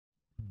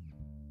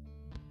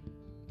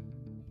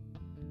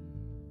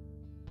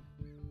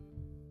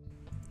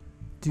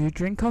Do you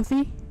drink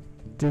coffee?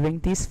 During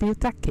these few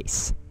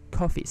decades,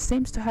 coffee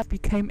seems to have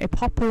become a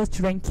popular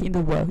drink in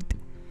the world.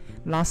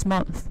 Last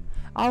month,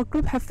 our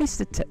group have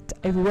visited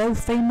a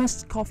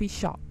world-famous coffee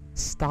shop,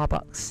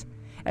 Starbucks,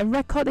 and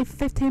recorded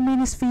 15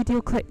 minutes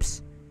video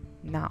clips.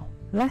 Now,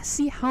 let's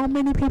see how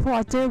many people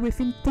are there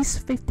within these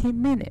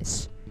 15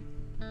 minutes.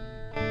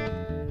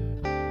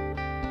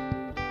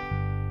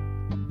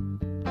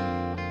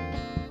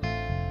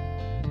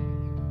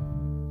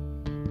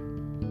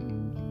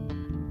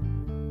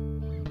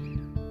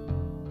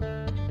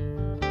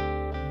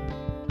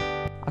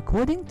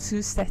 According to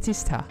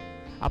Statista,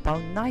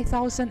 about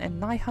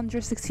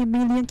 9,960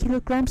 million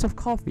kilograms of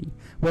coffee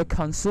were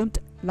consumed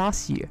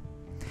last year.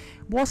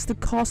 What's the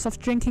cost of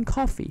drinking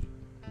coffee?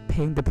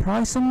 Paying the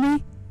price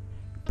only?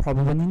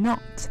 Probably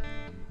not.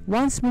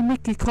 Once we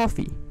make a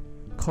coffee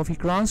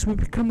grounds will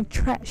become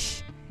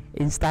trash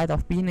instead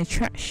of being a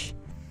trash.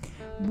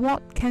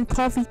 What can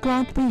coffee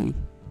ground be?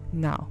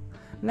 Now,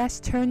 let's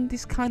turn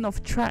this kind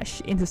of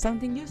trash into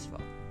something useful.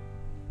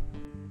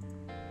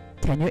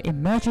 Can you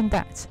imagine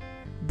that?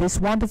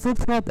 These wonderful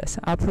products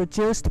are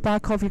produced by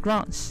coffee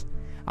grounds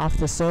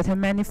after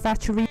certain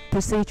manufacturing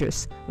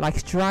procedures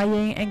like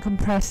drying and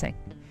compressing.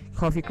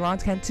 Coffee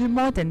grounds can do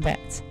more than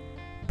that.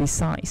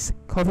 Besides,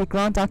 coffee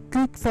grounds are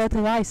good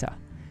fertilizer.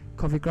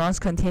 Coffee grounds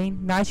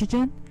contain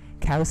nitrogen,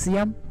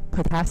 calcium,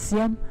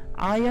 potassium,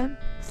 iron,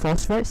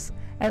 phosphorus,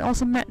 and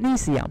also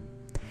magnesium.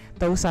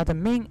 Those are the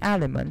main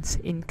elements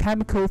in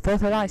chemical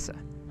fertilizer.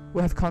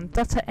 We have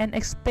conducted an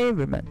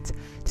experiment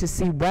to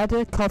see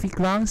whether coffee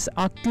grounds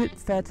are good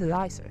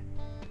fertilizer.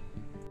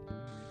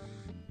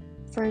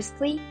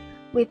 Firstly,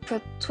 we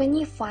put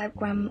 25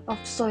 grams of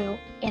soil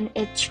in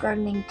each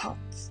gardening pot.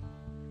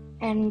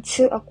 And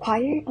to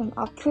acquire an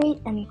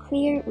accurate and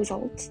clear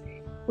result,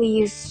 we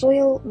use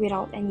soil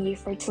without any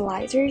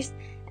fertilizers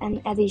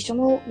and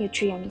additional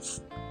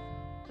nutrients.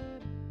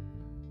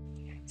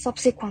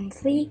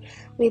 Subsequently,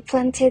 we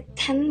planted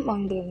 10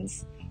 mung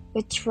beans,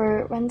 which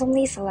were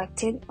randomly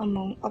selected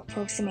among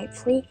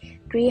approximately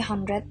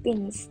 300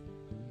 beans.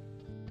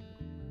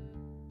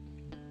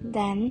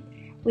 Then,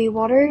 we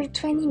watered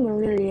 20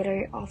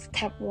 milliliters of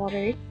tap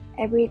water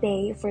every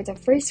day for the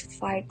first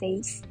 5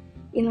 days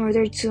in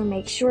order to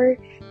make sure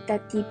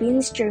that the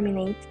beans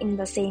germinate in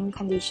the same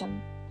condition.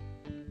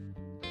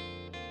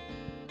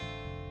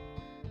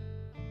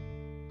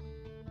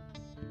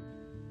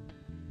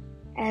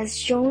 As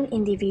shown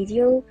in the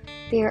video,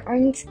 there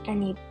aren't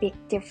any big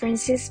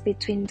differences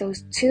between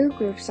those two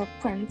groups of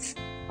plants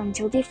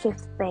until the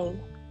 5th day.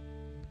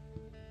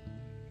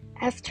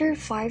 After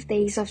 5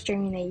 days of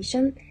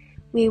germination,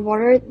 we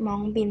watered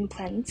mung bean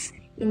plants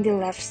in the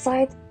left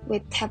side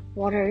with tap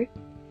water,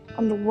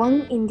 and the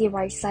one in the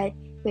right side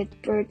with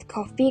brewed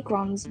coffee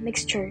grounds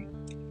mixture,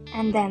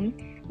 and then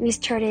we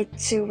started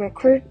to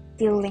record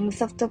the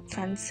length of the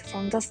plants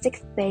from the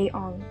 6th day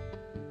on.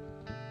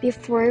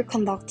 Before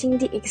conducting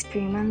the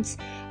experiments,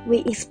 we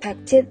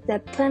expected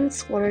that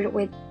plants watered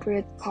with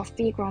brewed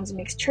coffee grounds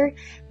mixture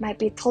might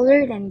be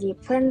taller than the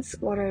plants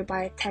watered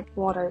by tap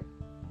water.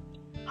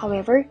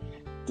 However,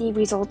 the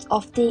result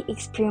of the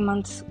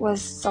experiment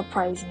was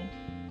surprising.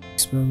 The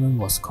experiment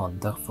was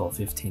conducted for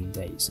 15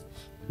 days.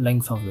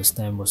 Length of the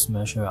stem was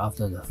measured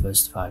after the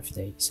first 5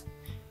 days.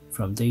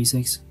 From day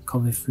 6,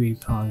 coffee-free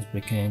plants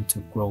began to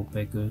grow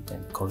bigger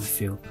than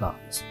coffee-field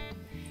plants.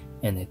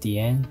 And at the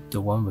end, the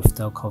one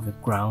without coffee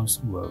grounds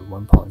were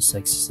 1.6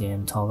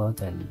 cm taller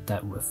than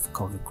that with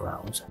coffee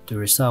grounds. The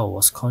result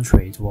was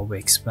contrary to what we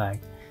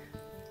expect.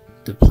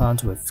 The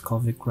plant with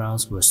coffee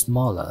grounds were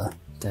smaller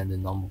than the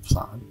normal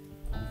plant.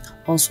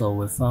 Also,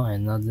 we found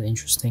another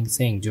interesting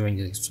thing during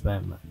the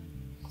experiment.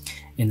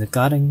 In the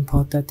gardening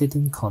pot that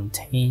didn't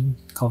contain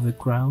coffee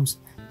grounds,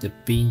 the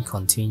bean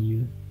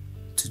continued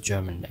to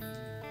germinate,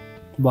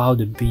 while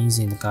the beans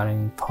in the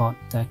gardening pot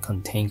that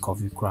contained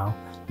coffee ground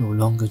no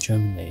longer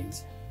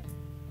germinate.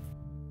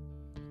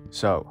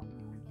 So,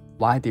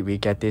 why did we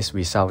get this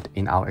result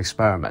in our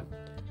experiment?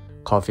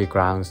 Coffee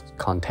grounds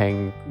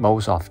contain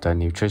most of the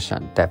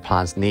nutrition that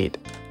plants need.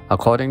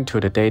 According to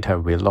the data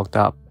we looked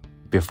up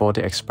before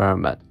the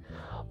experiment,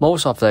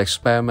 most of the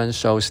experiment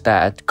shows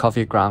that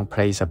coffee ground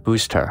plays a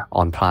booster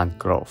on plant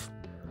growth.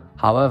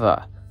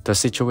 However, the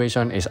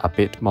situation is a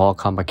bit more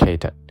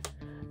complicated.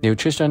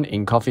 Nutrition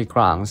in coffee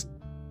grounds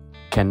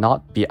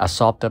cannot be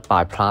absorbed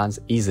by plants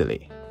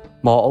easily.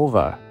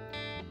 Moreover,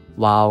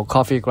 while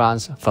coffee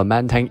grounds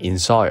fermenting in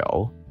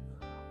soil,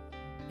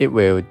 it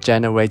will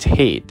generate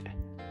heat,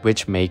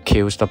 which may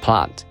kill the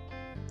plant.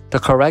 The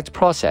correct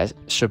process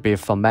should be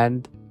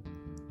ferment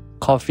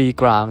coffee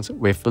grounds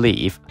with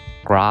leaf,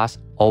 grass,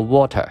 or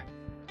water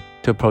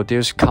to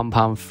produce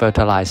compound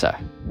fertilizer.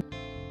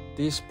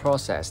 This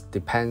process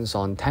depends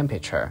on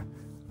temperature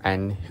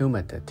and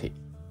humidity,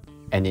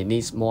 and it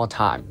needs more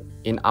time.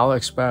 In our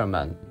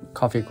experiment,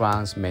 coffee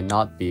grounds may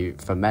not be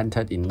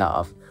fermented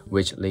enough,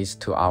 which leads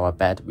to our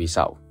bad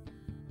result.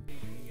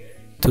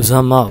 To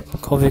sum up,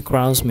 coffee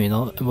grounds may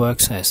not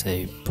work as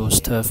a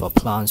booster for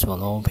plants for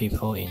normal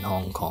people in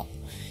Hong Kong.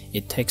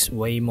 It takes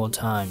way more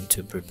time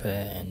to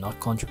prepare and not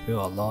contribute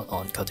a lot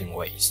on cutting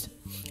waste.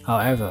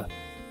 However,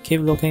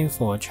 keep looking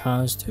for a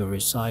chance to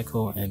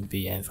recycle and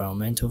be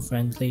environmental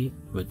friendly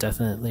will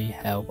definitely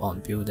help on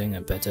building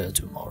a better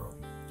tomorrow.